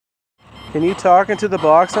Can you talk into the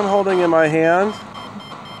box I'm holding in my hand?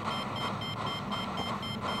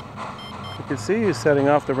 I can see you setting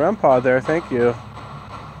off the REM pod there. Thank you.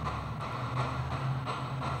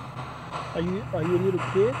 Are you a little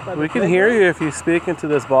kid? We can hear you if you speak into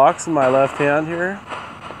this box in my left hand here.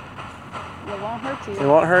 It won't hurt you. It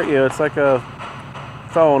won't hurt you. It's like a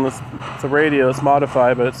phone. It's a radio. It's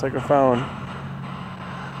modified, but it's like a phone.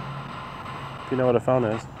 If you know what a phone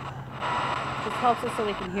is. Just helps us so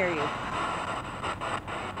we can hear you.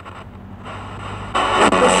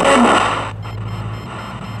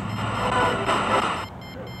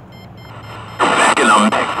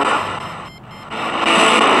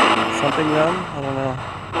 Something yum? I don't know.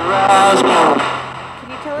 Can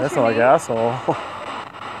you tell us That's your not like name? asshole.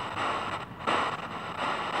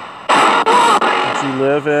 Do you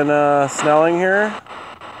live in Snelling here?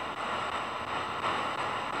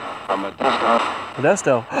 From Modesto.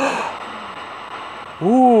 Modesto.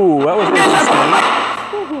 Ooh, that was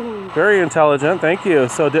interesting. Very intelligent. Thank you.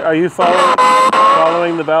 So, are you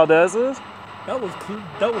following the Valdezes? That was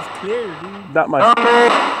clear, dude. Not mine.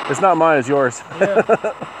 It's not mine. It's yours. Yeah.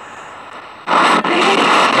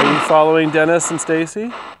 Are you following Dennis and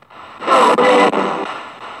Stacy?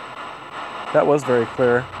 That was very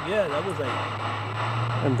clear. Yeah, that was like.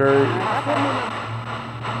 And very.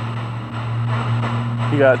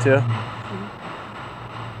 You got it too.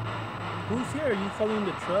 Who's here? Are you following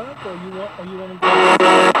the truck, or you want to go?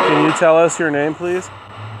 Can you tell us your name, please?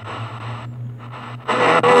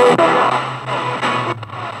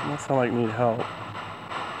 You sound like you need help.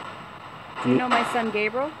 Do you know my son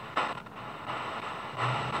Gabriel?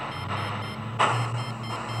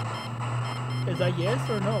 Is that yes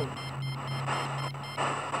or no?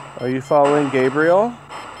 Are you following Gabriel?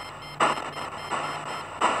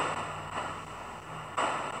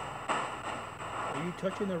 Are you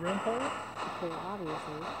touching the REM pod? Okay,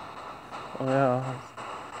 obviously. Oh yeah.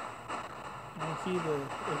 I don't see if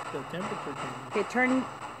the temperature changes. Okay,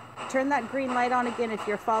 turn that green light on again if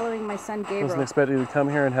you're following my son I wasn't Gabriel. expecting you to come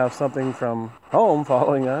here and have something from home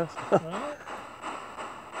following us. Right?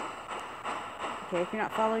 Okay, if you're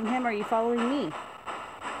not following him, are you following me?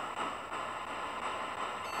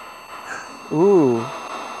 Ooh.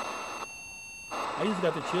 I just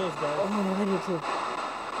got the chills, guys. Oh, I do too.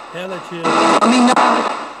 Hella chills.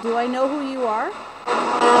 Do I know who you are?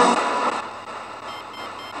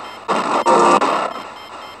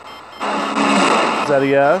 Is that a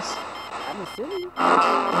yes? I'm assuming.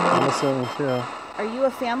 I'm assuming too. Are you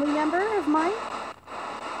a family member of mine?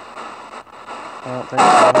 I don't think so.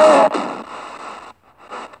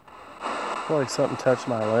 I feel like something touched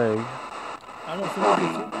my leg. I don't think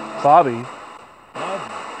it's Bobby. Bob.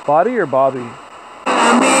 Bobby or Bobby?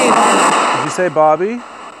 Did you say Bobby?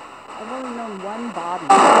 I've only known one Bobby.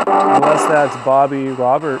 Unless that's Bobby,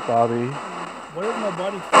 Robert Bobby. What if my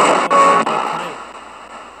body feels all tight?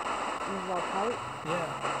 Is all tight?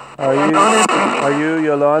 Yeah. Are you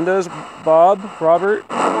Yolanda's Bob, Robert?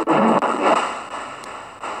 Hear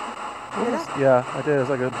that? Yeah, I did. It's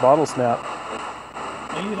like a bottle snap.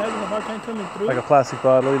 Are you having a hard time coming through? Like a plastic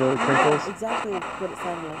bottle, you know, it crinkles. Exactly what it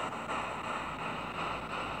sounded like.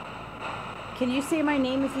 Can you say my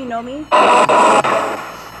name if you know me?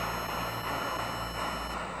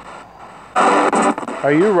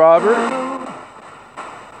 Are you Robert?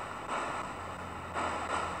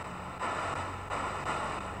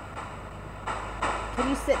 Can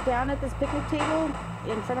you sit down at this picnic table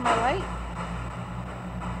in front of my light?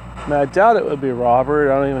 I mean, I doubt it would be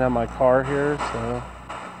Robert. I don't even have my car here, so.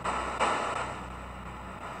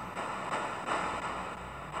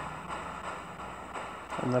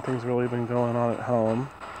 And nothing's really been going on at home.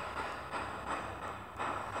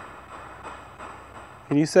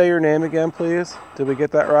 Can you say your name again, please? Did we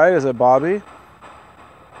get that right? Is it Bobby?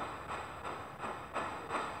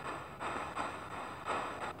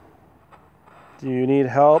 Do you need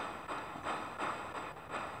help?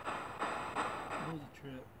 That was a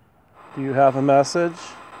trip. Do you have a message?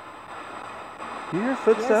 Do you hear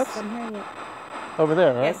footsteps? Yes, I'm hearing it. Over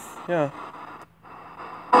there, right? Yes. Yeah.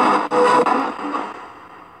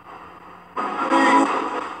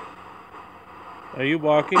 Are you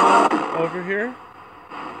walking over here?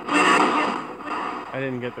 I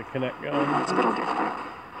didn't get the connect going.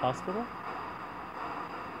 Hospital?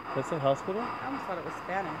 That's a hospital? I almost thought it was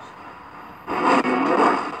Spanish.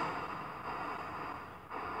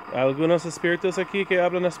 ¿Algunos espíritus aquí que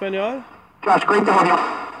hablan español? Josh, great to have you.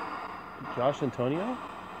 Josh Antonio?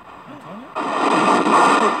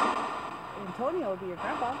 Antonio would be your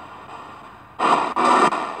grandpa.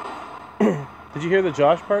 Did you hear the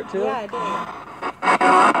Josh part too? Yeah, I did.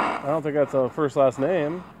 I don't think that's a first last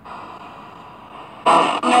name.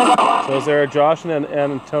 So is there a Josh and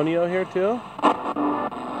an Antonio here too?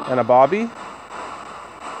 And a Bobby?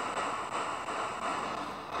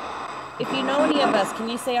 If you know any of us, can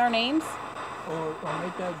you say our names? Or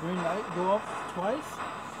make that green light go off twice.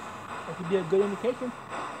 That could be a good indication.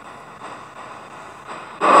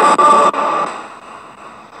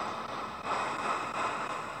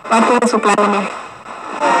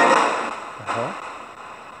 Uh-huh.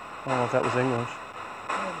 Oh, that was English.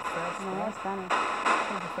 No, that's Spanish.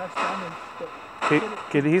 Fast damage.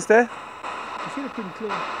 ¿Qué dijiste? You see it pretty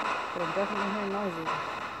clear. But I'm definitely hearing noises.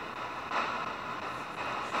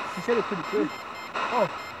 You said it pretty clear. Oh.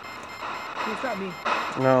 It's not me.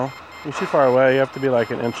 No. You're too far away. You have to be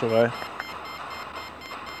like an inch away.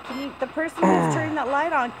 Can you, the person who's turning that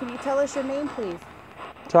light on, can you tell us your name, please?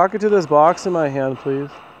 Talk it to this box in my hand, please.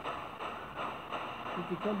 If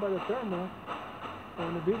you come by the thermal,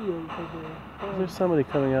 on the video, you said There's somebody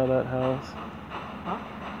coming out of that house. Huh?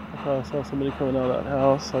 I thought I saw somebody coming out of that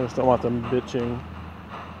house. I just don't want them bitching.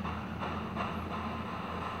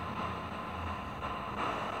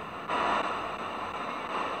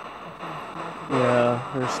 Yeah,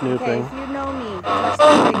 they're snooping. Okay, if you know me, touch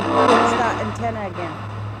that antenna again.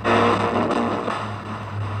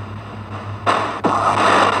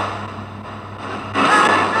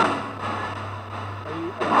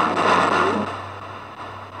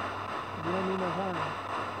 You don't need no horn.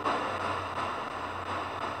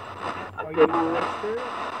 Are you bad spirit?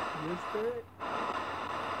 Your spirit?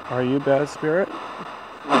 Are you bad spirit?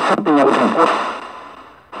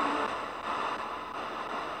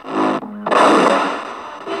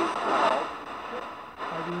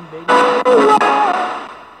 Are you invading?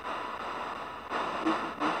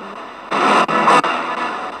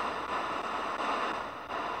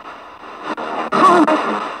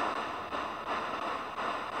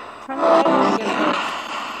 Turn the light on again first.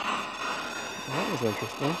 That was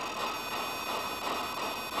interesting.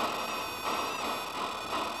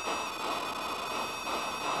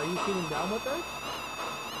 Are you sitting down with us?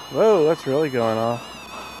 Whoa, that's really going off.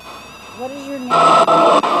 What is your name?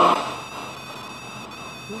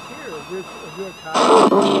 Who's here? Is there a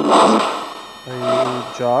child? Are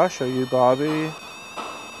you Josh? Are you Bobby?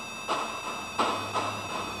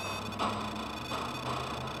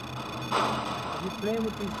 Are you playing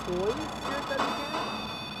with these toys here that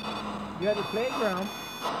you have a playground.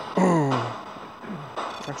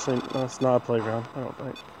 Actually, no, it's not a playground, I don't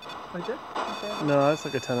think. Like that? No, that's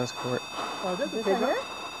like a tennis court. Oh, that's a Is that playground. her?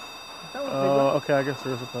 That was a Oh, playground. okay, I guess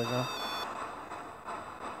there is a playground.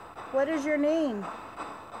 What is your name?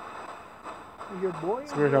 Your boy?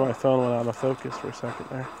 It's weird how my phone went out of focus for a second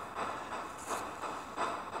there.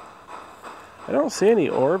 I don't see any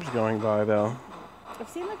orbs going by though. I've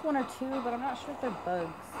seen like one or two, but I'm not sure if they're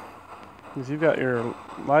bugs. Because you've got your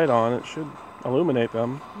light on, it should illuminate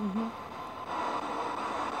them.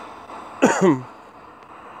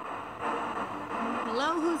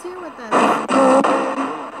 Hello, who's here with us?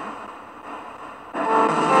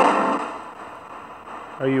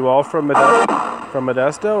 Are you all from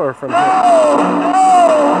Modesto or from here?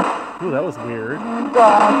 Ooh, that was weird.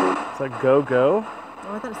 It's like go, go.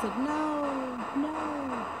 Oh, I thought it said no, no.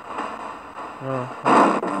 Oh.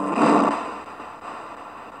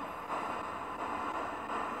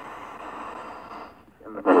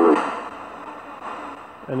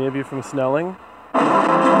 Any of you from Snelling?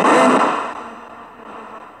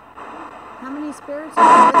 How many spirits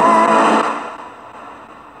are there with us?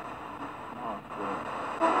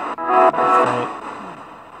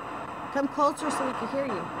 Come closer so we can hear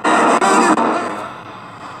you.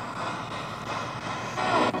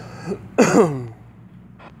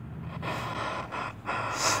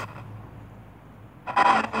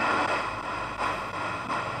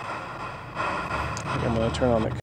 I'm going to turn on the